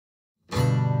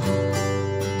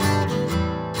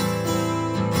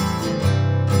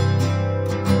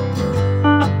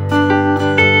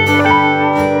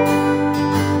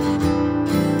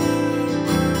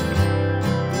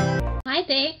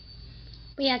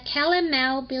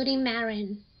Catamaran building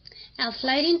Marram, our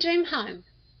floating dream home.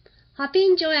 Hope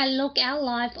you enjoy our look at our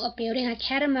life of building a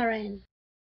catamaran.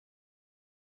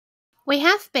 We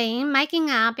have been making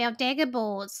up our dagger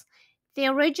boards. The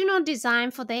original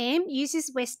design for them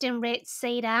uses western red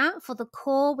cedar for the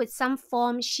core with some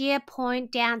form shear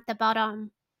point down at the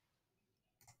bottom.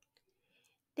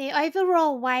 The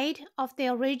overall weight of the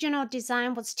original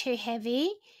design was too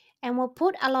heavy and will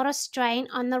put a lot of strain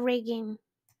on the rigging.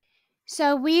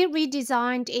 So we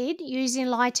redesigned it using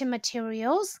lighter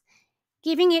materials,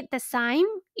 giving it the same,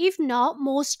 if not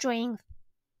more strength.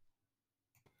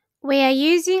 We are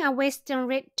using a western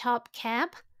red top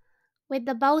cap with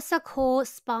the balsa core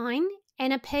spine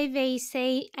and a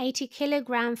PVC 80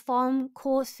 kg foam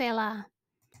core filler.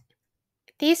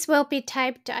 This will be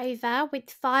taped over with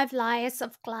 5 layers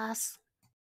of glass.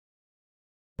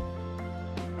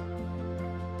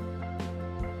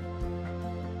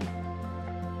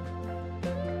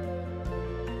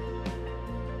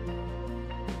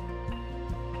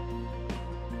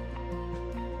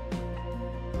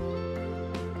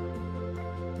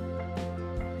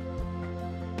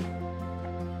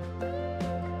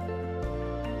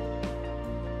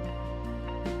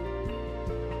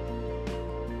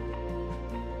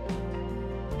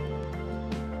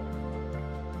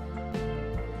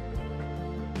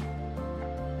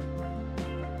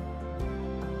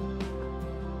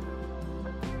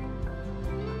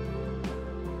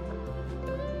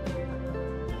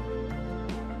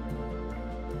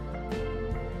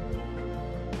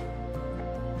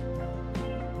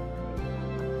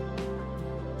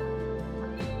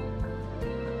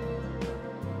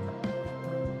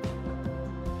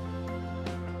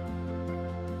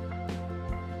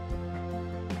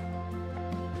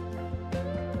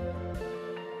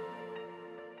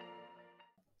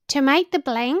 To make the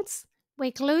blanks,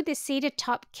 we glued the cedar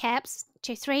top caps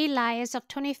to 3 layers of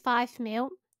 25mm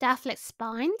Dudley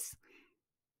spines,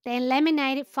 then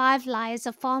laminated 5 layers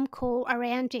of foam core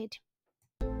around it.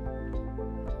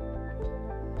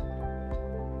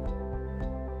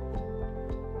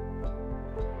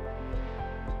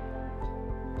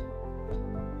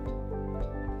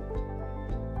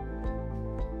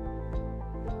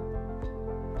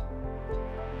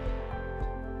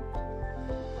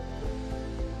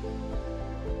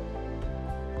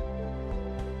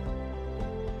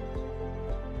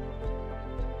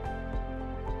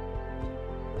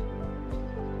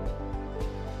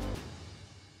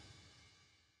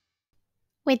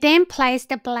 We then placed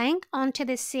the blank onto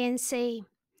the CNC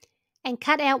and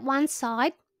cut out one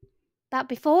side, but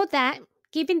before that,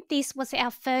 given this was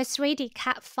our first 3D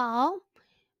cut file,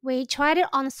 we tried it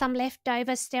on some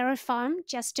leftover styrofoam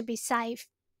just to be safe.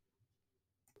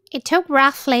 It took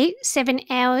roughly 7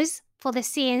 hours for the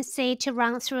CNC to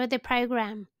run through the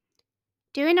program,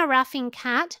 doing a roughing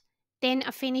cut, then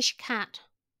a finish cut.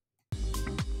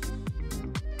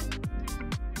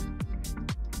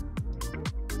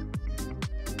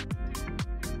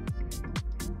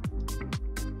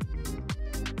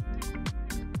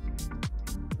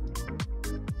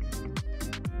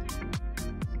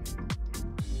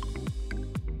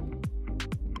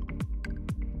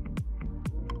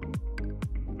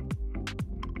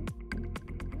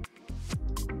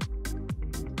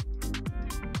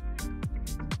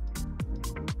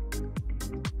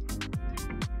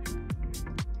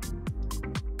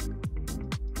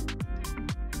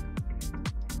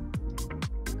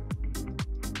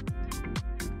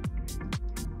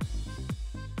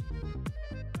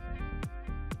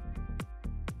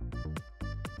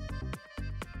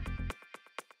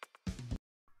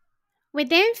 We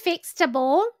then fixed the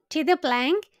ball to the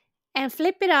blank and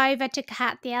flip it over to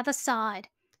cut the other side.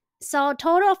 So a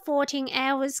total of 14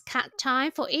 hours cut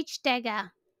time for each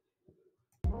dagger.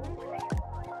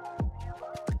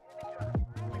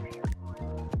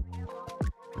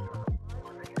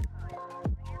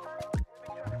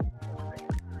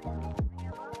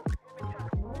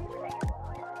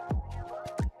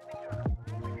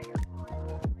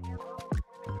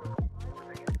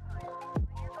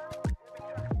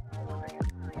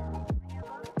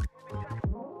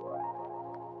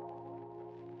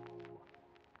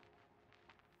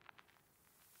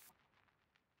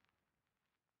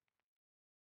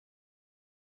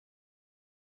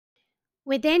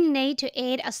 We then need to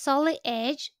add a solid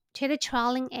edge to the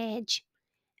trailing edge.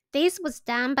 This was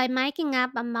done by making up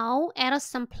a mold out of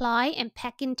some ply and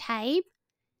packing tape.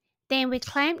 Then we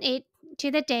clamped it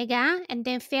to the dagger and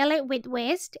then fill it with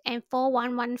West and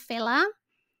 411 filler.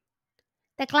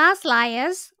 The glass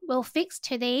layers will fix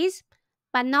to these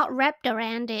but not wrapped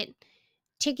around it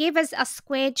to give us a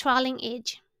square trailing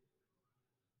edge.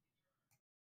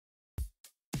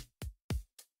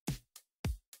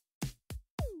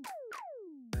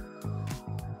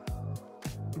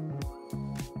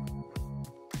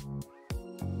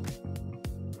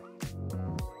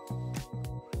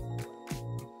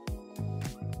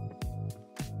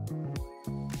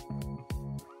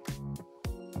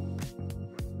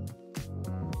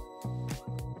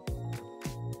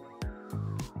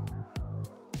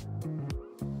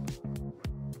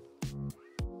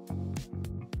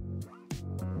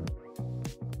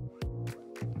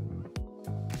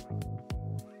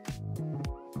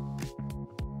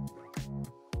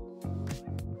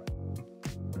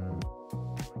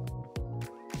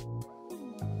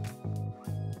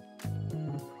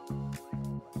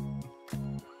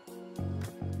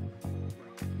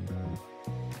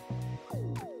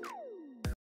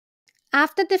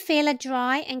 After the feeler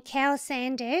dry and cowl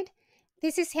sanded,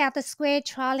 this is how the square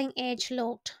trailing edge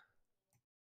looked.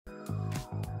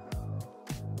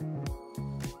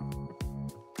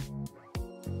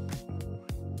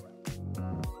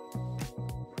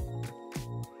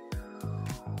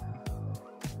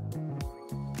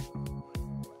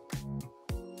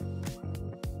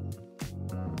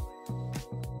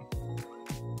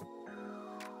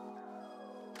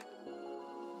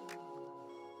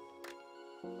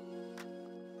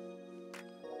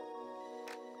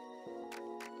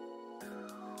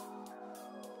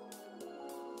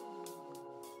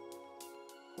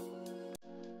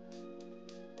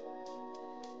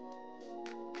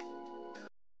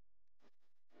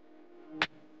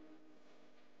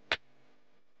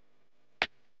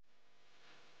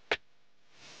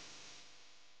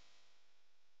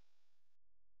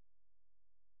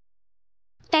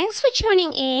 Thanks for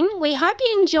tuning in. We hope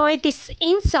you enjoyed this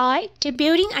insight to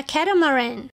building a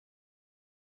catamaran.